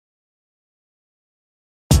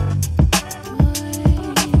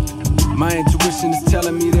My intuition is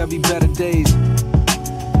telling me there'll be better days.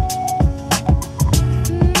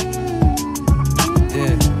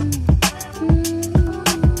 Yeah.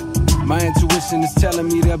 My intuition is telling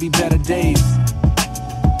me there'll be better days.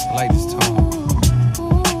 I like this tone.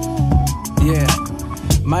 Yeah.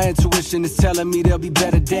 My intuition is telling me there'll be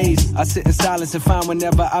better days. I sit in silence and find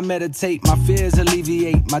whenever I meditate, my fears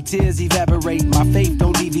alleviate, my tears evaporate, my faith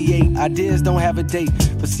don't deviate, ideas don't have a date.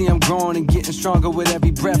 But see, I'm growing and getting stronger with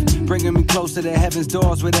every breath, bringing me closer to heaven's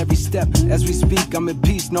doors with every step. As we speak, I'm at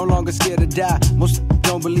peace, no longer scared to die. Most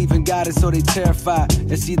don't believe in God and so they terrified.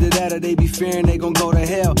 It's either that or they be fearing they gon' go to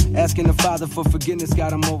hell. Asking the Father for forgiveness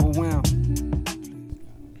got them overwhelmed.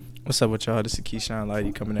 What's up with y'all? This is Keyshawn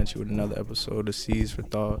Lighty coming at you with another episode of Seeds for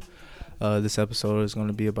Thought. This episode is going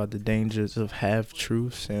to be about the dangers of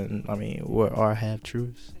half-truths, and what are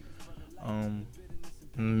half-truths?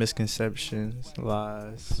 Misconceptions,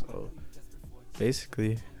 lies. So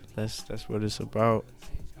basically, that's what it's about.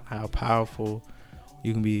 How powerful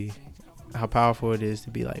it is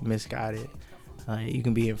to be like misguided. You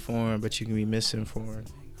can be informed, but you can be misinformed.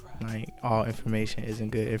 Like, all information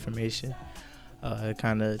isn't good information. It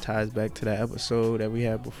kind of ties back to that episode that we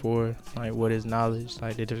had before. Like, what is knowledge?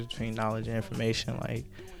 Like, the difference between knowledge and information. Like,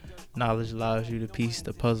 knowledge allows you to piece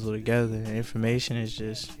the puzzle together, and information is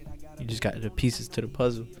just, you just got the pieces to the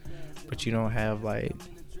puzzle, but you don't have, like,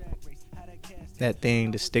 that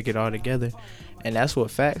thing to stick it all together. And that's what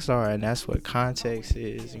facts are, and that's what context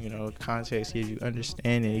is. You know, context gives you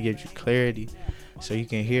understanding, it gives you clarity. So you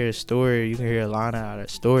can hear a story, you can hear a line out of a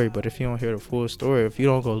story, but if you don't hear the full story, if you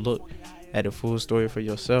don't go look at the full story for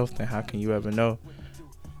yourself, then how can you ever know?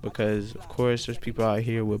 Because of course there's people out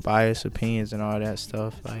here with biased opinions and all that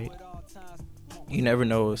stuff. Like, you never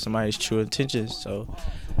know somebody's true intentions. So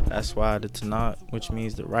that's why the Tanakh, which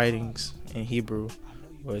means the writings in Hebrew,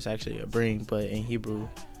 or it's actually a bring, but in Hebrew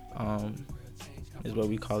is what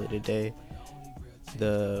we call it today.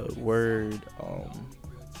 The word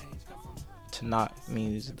Tanakh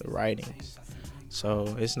means the writings.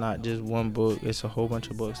 So it's not just one book, it's a whole bunch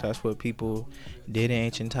of books. That's what people did in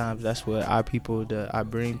ancient times. That's what our people, the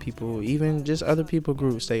Ibrim people, even just other people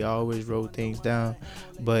groups, they always wrote things down.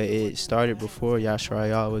 But it started before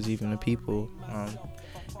Yasharayah was even a people.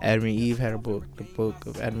 Adam and Eve had a book, the book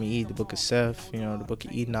of Adam and Eve, the book of Seth, the book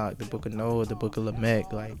of Enoch, the book of Noah, the book of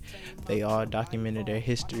Lamech. Like, they all documented their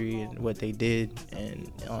history and what they did.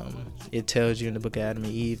 And it tells you in the book of Adam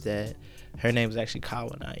and Eve that her name was actually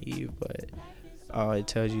Kawa, not Eve, but it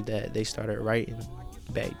tells you that they started writing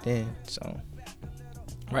back then. So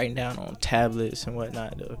writing down on tablets and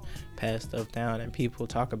whatnot to pass stuff down. And people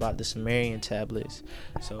talk about the Sumerian tablets.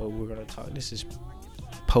 So we're going to talk, this is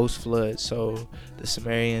post-flood. So the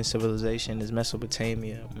Sumerian civilization is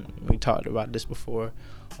Mesopotamia. We talked about this before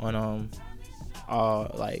on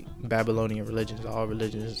all like Babylonian religions. All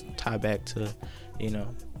religions tie back to,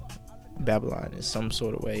 Babylon in some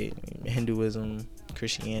sort of way. Hinduism,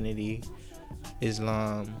 Christianity,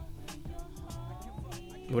 Islam,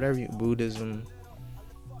 Buddhism,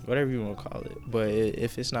 whatever you want to call it. But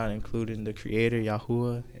if it's not including the creator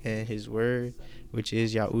Yahuwah and his word, which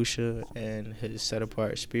is Yahusha, and his set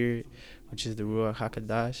apart spirit, which is the Ruach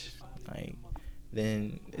HaKodesh, like,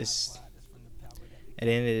 then it's, at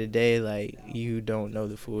the end of the day, like, you don't know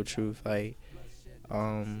the full truth. Like,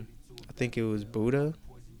 I think it was Buddha,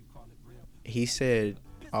 he said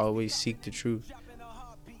always seek the truth.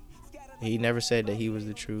 He never said that he was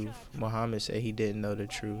the truth. Muhammad said he didn't know the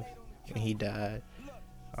truth and he died.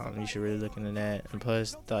 You should really look into that. And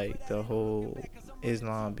plus, like, the whole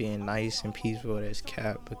Islam being nice and peaceful, that's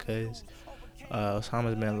cap, because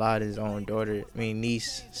Osama bin Laden's own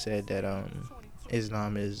niece said that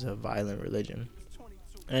Islam is a violent religion.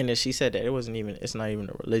 And then she said that it's not even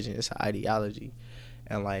a religion, it's an ideology.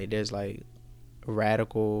 And like, there's like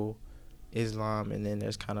radical Islam, and then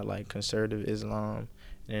there's kind of like conservative Islam.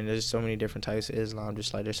 And there's so many different types of Islam,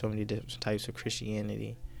 just like there's so many different types of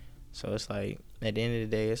Christianity. So it's like, at the end of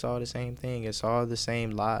the day, it's all the same thing. It's all the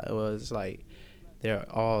same lie. Well, it's like, they're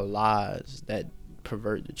all lies that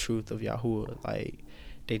pervert the truth of Yahuwah. Like,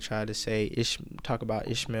 they try to say, talk about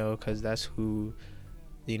Ishmael, because that's who,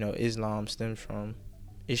 Islam stems from,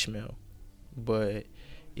 Ishmael. But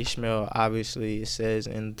Ishmael, obviously, it says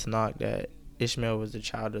in Tanakh that Ishmael was the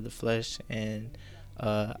child of the flesh, and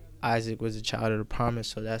Isaac was the child of the promise.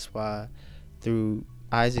 So that's why through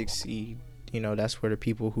Isaac's seed, that's where the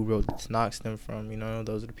people who wrote the Tanakh stem from.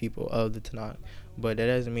 Those are the people of the Tanakh. But that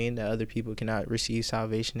doesn't mean that other people cannot receive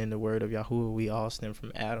salvation in the word of Yahuwah. We all stem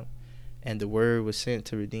from Adam, and the word was sent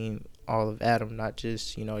to redeem all of Adam, not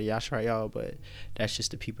just, Yasharayal, but that's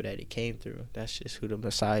just the people that it came through. That's just who the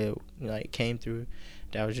Messiah came through.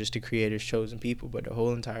 That was just the Creator's chosen people, but the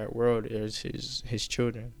whole entire world is his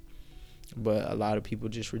children. But a lot of people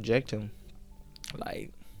just reject him.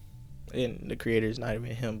 And the Creator is not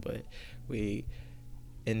even him, but we,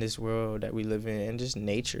 in this world that we live in, and just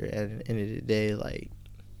nature, at the end of the day,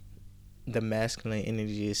 the masculine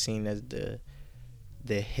energy is seen as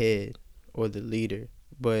the head or the leader.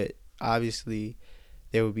 But obviously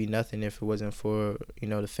there would be nothing if it wasn't for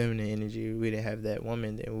the feminine energy. We didn't have that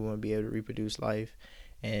woman, then we wouldn't be able to reproduce life.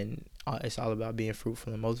 And it's all about being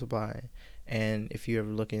fruitful and multiplying. And if you ever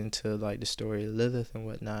look into the story of Lilith and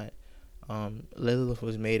whatnot, Lilith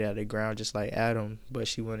was made out of the ground just like Adam, but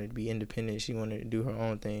she wanted to be independent. She wanted to do her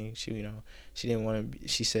own thing. She didn't want to.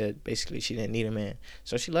 She said basically she didn't need a man,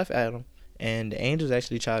 so she left Adam. And the angels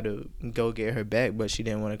actually tried to go get her back, but she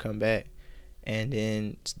didn't want to come back. And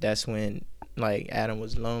then that's when Adam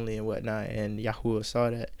was lonely and whatnot, and Yahuwah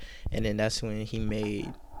saw that, and then that's when he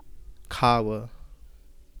made Kawa,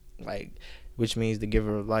 which means the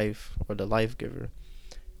giver of life or the life giver.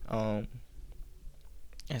 And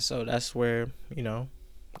so that's where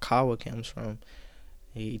Kawa comes from.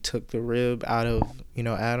 He took the rib out of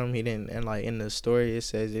Adam. He didn't, and in the story it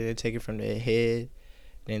says they didn't take it from the head,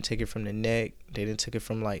 they didn't take it from the neck, they didn't take it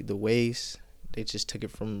from the waist. They just took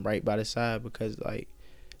it from right by the side, because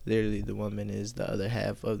literally the woman is the other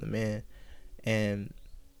half of the man. And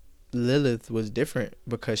Lilith was different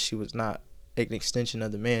because she was not an extension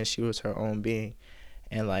of the man. She was her own being.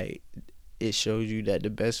 And it shows you that the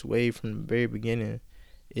best way from the very beginning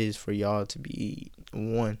is for y'all to be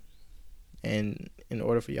one. And in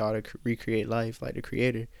order for y'all to recreate life like the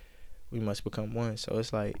Creator, we must become one. So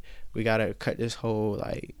it's we gotta cut this whole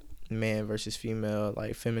man versus female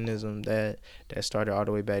feminism that started all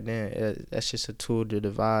the way back then. That's just a tool to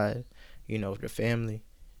divide the family,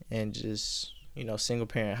 and just single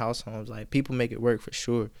parent house homes. People make it work for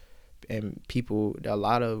sure, and a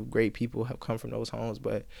lot of great people have come from those homes,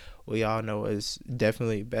 but we all know it's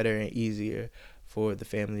definitely better and easier for the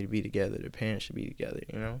family to be together, the parents should be together.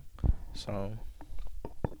 So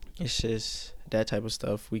it's just that type of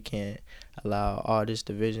stuff. We can't allow all this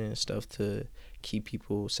division and stuff to keep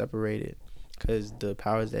people separated, because the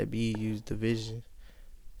powers that be use division,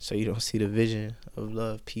 so you don't see the vision of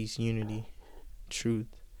love, peace, unity, truth,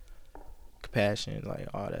 compassion,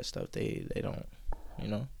 all that stuff. They don't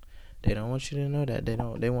they don't want you to know that.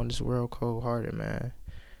 They want this world cold-hearted, man.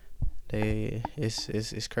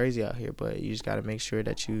 It's crazy out here, but you just got to make sure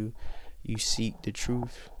that you seek the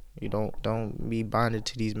truth. You don't be bonded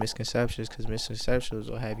to these misconceptions, because misconceptions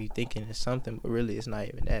will have you thinking it's something, but really it's not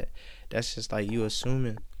even that. That's just you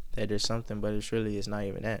assuming that there's something, but it's not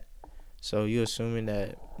even that. So you assuming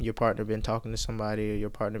that your partner been talking to somebody, or your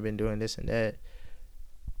partner been doing this and that,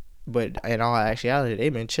 but in all actuality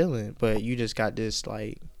they've been chilling, but you just got this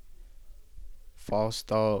false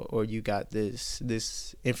thought, or you got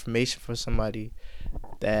this information from somebody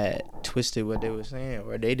that twisted what they were saying,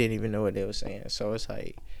 or they didn't even know what they were saying. So it's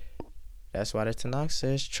that's why the Tanakh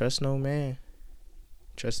says, trust no man,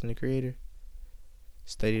 trust in the Creator.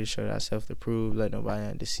 Study to show thyself approved, let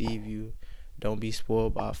nobody deceive you. Don't be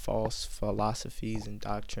spoiled by false philosophies and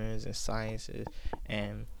doctrines and sciences.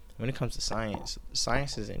 And when it comes to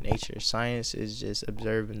science is in nature. Science is just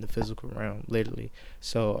observing the physical realm, literally.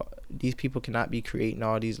 So these people cannot be creating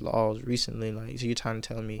all these laws recently. So you're trying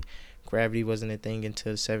to tell me gravity wasn't a thing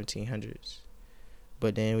until the 1700s.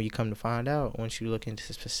 But then when you come to find out, once you look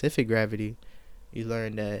into specific gravity, you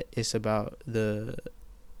learn that it's about the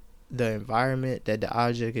environment that the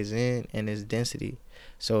object is in and its density.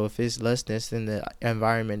 So if it's less dense than the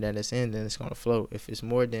environment that it's in, then it's going to float. If it's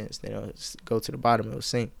more dense, then it'll go to the bottom, it'll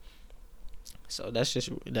sink. So that's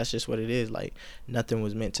just what it is. Nothing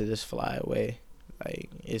was meant to just fly away.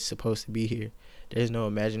 It's supposed to be here. There's no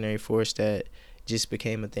imaginary force that just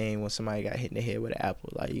became a thing when somebody got hit in the head with an apple.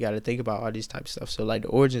 You got to think about all these type of stuff. So the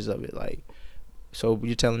origins of it, so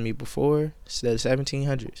you're telling me before the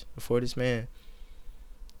 1700s, before this man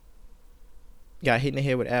got hit in the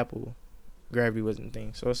head with an apple, gravity wasn't a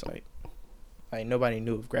thing. So it's nobody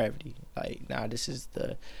knew of gravity. This is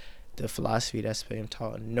the philosophy that's been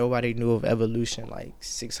taught. Nobody knew of evolution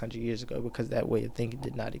 600 years ago, because that way of thinking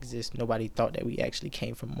did not exist. Nobody thought that we actually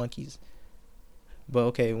came from monkeys. But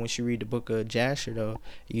okay, once you read the book of Jasher, though,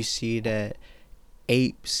 you see that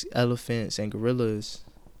apes, elephants, and gorillas,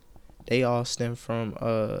 they all stem from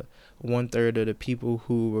 1/3 of the people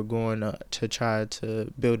who were going to try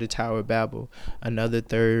to build the Tower of Babel. Another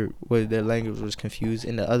third where their language was confused,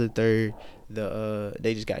 and the other third,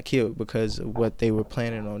 they just got killed because of what they were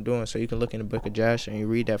planning on doing. So you can look in the book of Joshua and you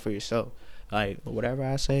read that for yourself. Like, whatever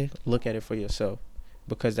I say, look at it for yourself,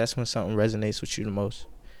 because that's when something resonates with you the most,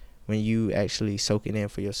 when you actually soak it in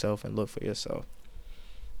for yourself and look for yourself.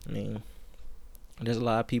 I mean, there's a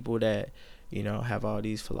lot of people that, you know, have all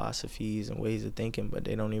these philosophies and ways of thinking, but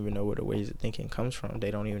they don't even know where the ways of thinking comes from.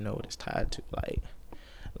 They don't even know what it's tied to. Like,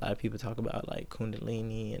 a lot of people talk about, like,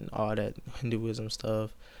 Kundalini and all that Hinduism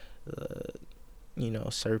stuff, you know,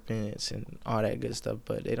 serpents and all that good stuff,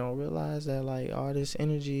 but they don't realize that, like, all this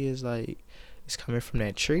energy is, like, it's coming from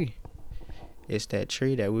that tree. It's that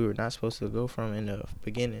tree that we were not supposed to go from in the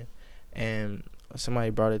beginning. And somebody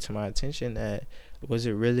brought it to my attention that, was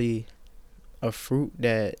it really a fruit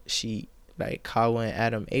that like Kawa and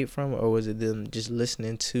Adam ate from, or was it them just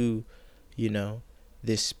listening to, you know,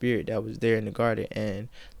 this spirit that was there in the garden? And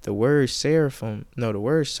the word serpent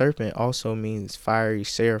also means fiery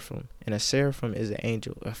seraphim, and a seraphim is an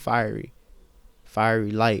angel, a fiery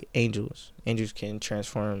light. Angels can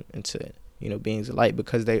transform into, you know, beings of light,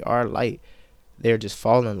 because they are light. They're just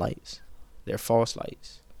fallen lights. They're false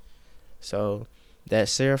lights. So that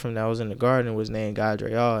seraphim that was in the garden was named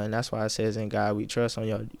Gadriel, and that's why it says, "In God we trust." I'm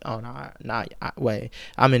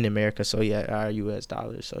in America, so yeah, our U.S.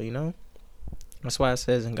 dollars. So, you know, that's why it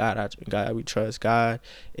says, "In God we trust." God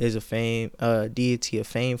is a deity of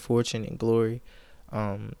fame, fortune, and glory.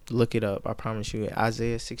 Look it up. I promise you.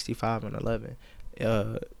 Isaiah 65:11.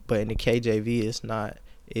 But in the KJV, it's not.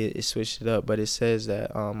 It switched it up, but it says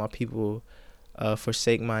that my people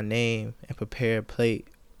forsake my name and prepare a plate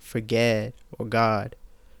for Gad, or God.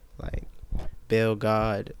 Like, Baal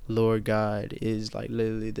God, Lord God is, like,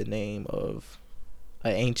 literally the name of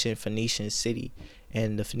an ancient Phoenician city,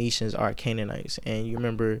 and the Phoenicians are Canaanites. And you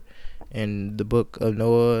remember in the book of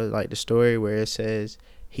Noah, like, the story where it says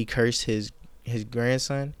he cursed his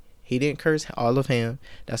grandson. He didn't curse all of him.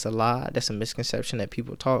 That's a lie. That's a misconception that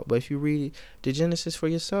people talk. But if you read the Genesis for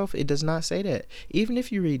yourself, it does not say that. Even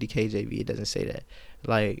if you read the KJV, it doesn't say that.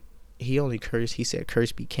 Like, he said,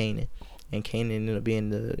 "Cursed be Canaan." And Canaan ended up being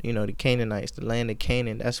the Canaanites, the land of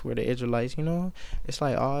Canaan. That's where the Israelites, it's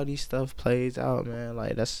like all these stuff plays out, man.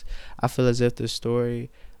 Like, I feel as if the story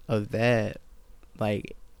of that,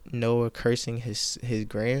 like, Noah cursing his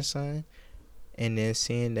grandson, and then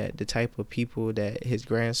seeing that the type of people that his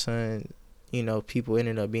grandson, people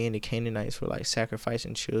ended up being, the Canaanites, were like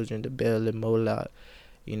sacrificing children to Baal and Moloch.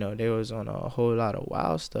 They was on a whole lot of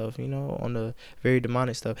wild stuff, on the very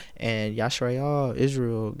demonic stuff. And Yasharayah,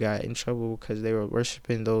 Israel, got in trouble because they were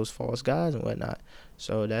worshiping those false gods and whatnot.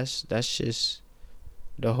 So that's just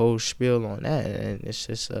the whole spiel on that. And it's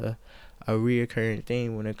just a reoccurring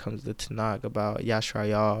thing when it comes to Tanakh about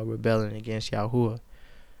Yasharayah rebelling against Yahuwah.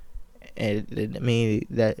 And I mean,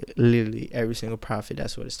 that literally every single prophet,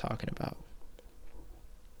 that's what it's talking about.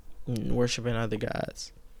 Worshiping other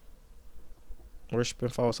gods. Worshiping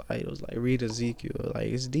false idols. Like, read Ezekiel. Like,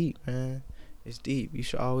 it's deep, man. It's deep. You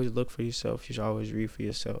should always look for yourself. You should always read for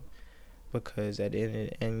yourself. Because at the end of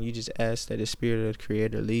it, and you just ask that the spirit of the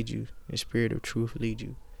Creator lead you. The spirit of truth lead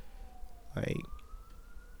you. Like,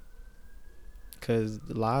 because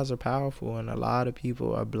the lies are powerful, and a lot of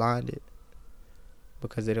people are blinded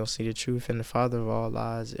because they don't see the truth. And the father of all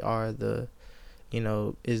lies is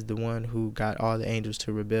the one who got all the angels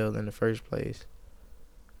to rebel in the first place.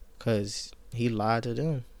 Because he lied to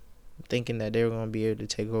them, thinking that they were going to be able to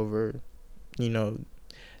take over,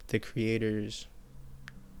 the Creator's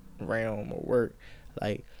realm or work.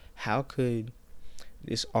 Like, how could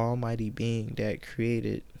this almighty being that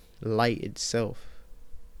created light itself,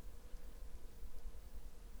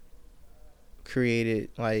 created,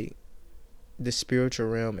 like, the spiritual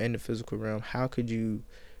realm and the physical realm, how could you,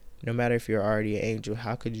 no matter if you're already an angel,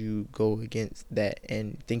 how could you go against that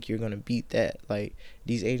and think you're going to beat that? Like,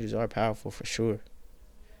 these angels are powerful for sure,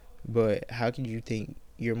 but how can you think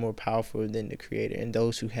you're more powerful than the Creator and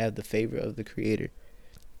those who have the favor of the Creator?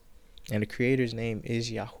 And the Creator's name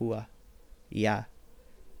is Yahuwah. Yah.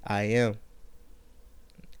 I am.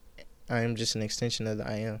 I am just an extension of the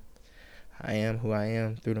I am. I am who I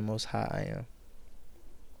am through the Most High I am.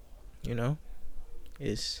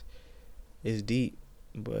 It's deep,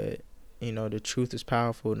 but the truth is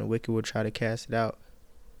powerful, and the wicked will try to cast it out.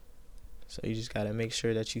 So you just gotta make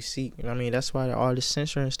sure that you seek. That's why all this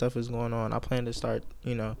censoring stuff is going on. I plan to start,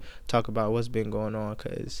 talk about what's been going on,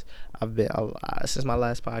 because since my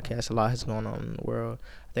last podcast, a lot has gone on in the world.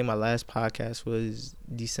 I think my last podcast was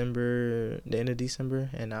the end of December,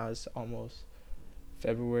 and now it's almost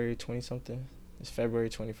February 20 something. It's February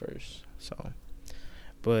 21st. So,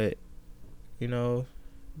 but you know,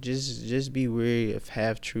 just be wary of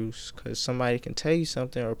half truths, because somebody can tell you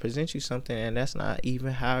something or present you something, and that's not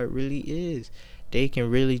even how it really is. They can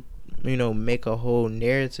really, make a whole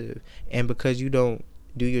narrative, and because you don't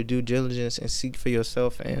do your due diligence and seek for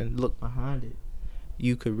yourself and look behind it,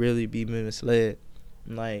 you could really be misled.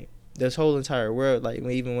 Like, this whole entire world, like,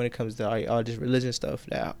 even when it comes to all this religion stuff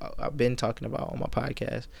that I've been talking about on my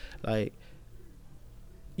podcast, like,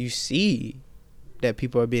 you see that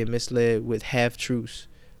people are being misled with half truths.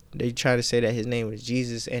 They try to say that his name was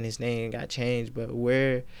Jesus and his name got changed, but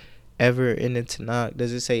wherever in the Tanakh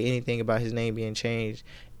does it say anything about his name being changed?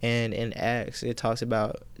 And in Acts, it talks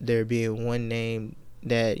about there being one name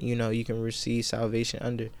that, you can receive salvation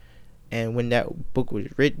under. And when that book was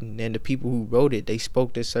written, and the people who wrote it, they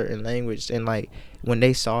spoke this certain language, and like when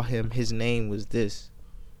they saw him, his name was this.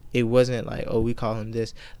 It wasn't like, oh, we call him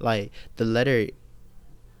this. Like the letter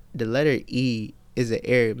E is an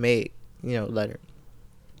Aramaic, letter.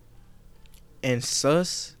 And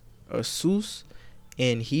sus or sus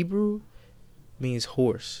in Hebrew means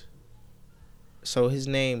horse. So his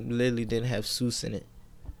name literally didn't have sus in it,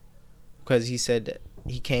 because he said that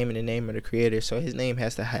he came in the name of the Creator, so his name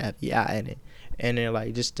has to have Yah in it. And then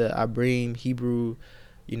like just the Abrim Hebrew,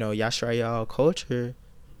 Yashrayal culture,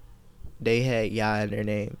 they had Yah in their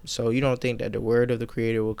name. So you don't think that the word of the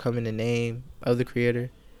Creator will come in the name of the Creator?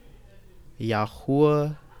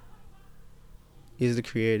 Yahuwah is the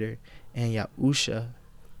Creator, and Yahusha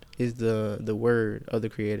is the word of the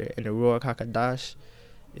Creator, and the Ruach HaKodesh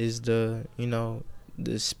is the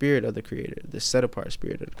spirit of the Creator, the set apart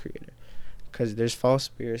spirit of the Creator. Because there's false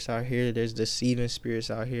spirits out here, there's deceiving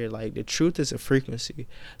spirits out here. Like, the truth is a frequency.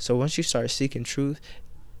 So once you start seeking truth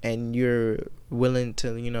and you're willing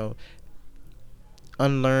to,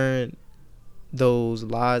 unlearn those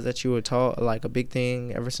lies that you were taught, like a big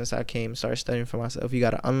thing ever since I came and started studying for myself, you got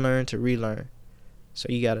to unlearn to relearn. So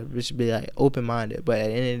you got to just be like open-minded. But at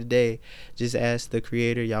the end of the day, just ask the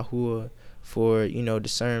Creator, Yahuwah, for,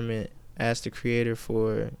 discernment. Ask the Creator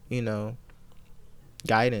for,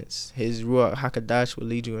 guidance. His Ruach HaKodesh will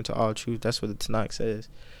lead you into all truth. That's what the Tanakh says.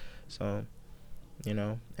 So,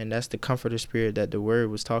 and that's the comforter spirit that the word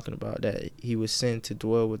was talking about, that he was sent to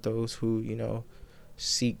dwell with those who,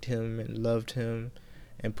 seeked him and loved him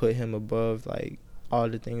and put him above, like, all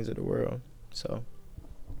the things of the world. So,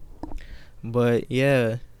 but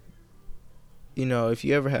yeah, if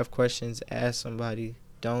you ever have questions, ask somebody.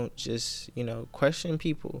 Don't just, question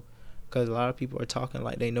people. Because a lot of people are talking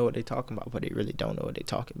like they know what they're talking about, but they really don't know what they're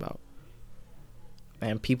talking about.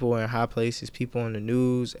 And people are in high places, people on the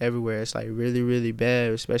news, everywhere. It's like really, really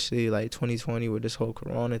bad, especially like 2020 with this whole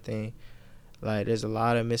corona thing. Like, there's a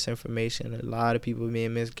lot of misinformation, a lot of people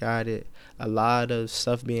being misguided, a lot of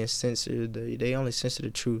stuff being censored. They only censor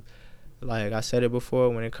the truth. Like I said it before,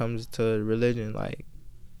 when it comes to religion, like,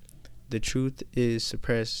 the truth is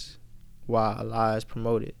suppressed while a lie is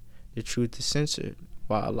promoted. The truth is censored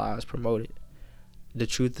while a lie is promoted. The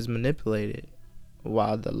truth is manipulated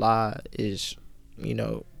while the lie is,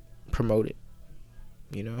 promoted.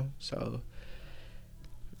 So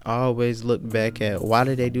I always look back at, why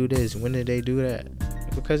did they do this? When did they do that?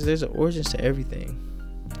 Because there's an origin to everything.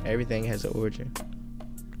 Everything has an origin.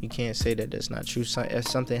 You can't say that that's not true.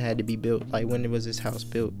 Something had to be built. Like, when was this house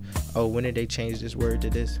built? Oh, when did they change this word to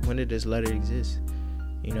this? When did this letter exist?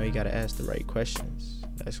 You got to ask the right questions.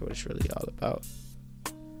 That's what it's really all about.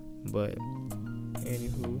 But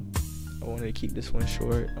anywho, I wanted to keep this one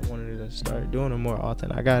short. I wanted to start doing it more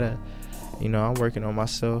often. I gotta, I'm working on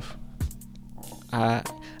myself. I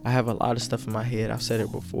have a lot of stuff in my head. I've said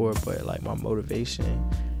it before, but like, my motivation,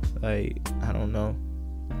 like, I don't know.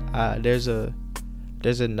 There's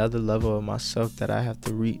another level of myself that I have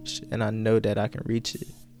to reach, and I know that I can reach it.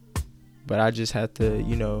 But I just have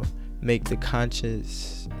to, make the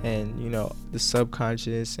conscious and, the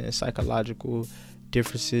subconscious and psychological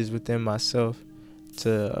differences within myself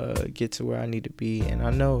to get to where I need to be. And I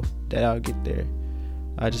know that I'll get there.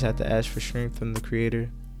 I just have to ask for strength from the Creator,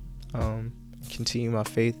 continue my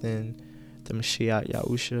faith in the Mashiach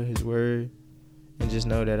Yahusha, his word, and just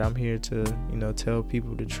know that I'm here to, tell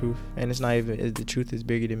people the truth. And it's not even, the truth is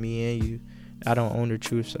bigger than me and you. I don't own the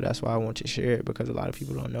truth, so that's why I want to share it, because a lot of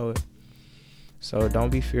people don't know it. So don't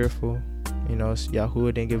be fearful.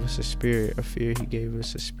 Yahuwah didn't give us a spirit of fear. He gave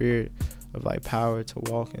us a spirit of, like, power to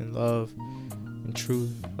walk in love and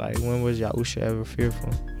truth. Like, when was Yahusha ever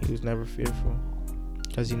fearful? He was never fearful,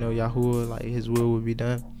 because Yahuwah, like, his will would be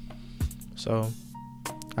done. So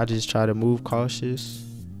I just try to move cautious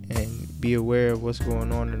and be aware of what's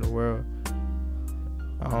going on in the world.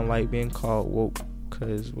 I don't like being called woke.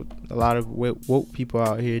 because a lot of woke people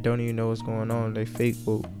out here don't even know what's going on. They fake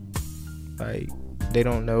woke. Like, they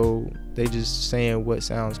don't know. They just saying what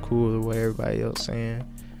sounds cool or what everybody else saying.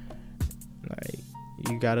 Like,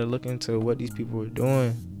 you gotta look into what these people are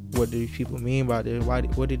doing. What do these people mean by this?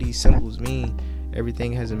 What do these symbols mean?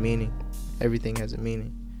 Everything has a meaning. Everything has a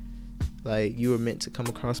meaning. Like, you were meant to come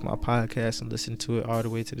across my podcast and listen to it all the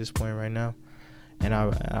way to this point right now. And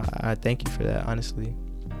I thank you for that, honestly.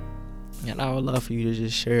 And I would love for you to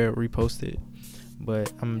just share it, repost it.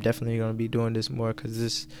 But I'm definitely going to be doing this more, because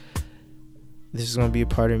this is going to be a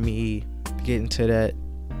part of me getting to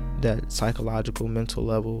that psychological, mental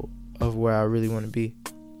level of where I really want to be.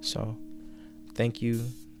 So, thank you.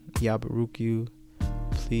 Yah Baruch you.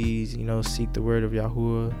 Please, seek the word of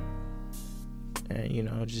Yahuwah.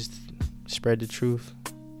 And, just spread the truth.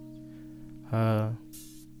 Thank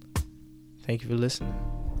you for listening.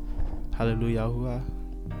 Hallelujah.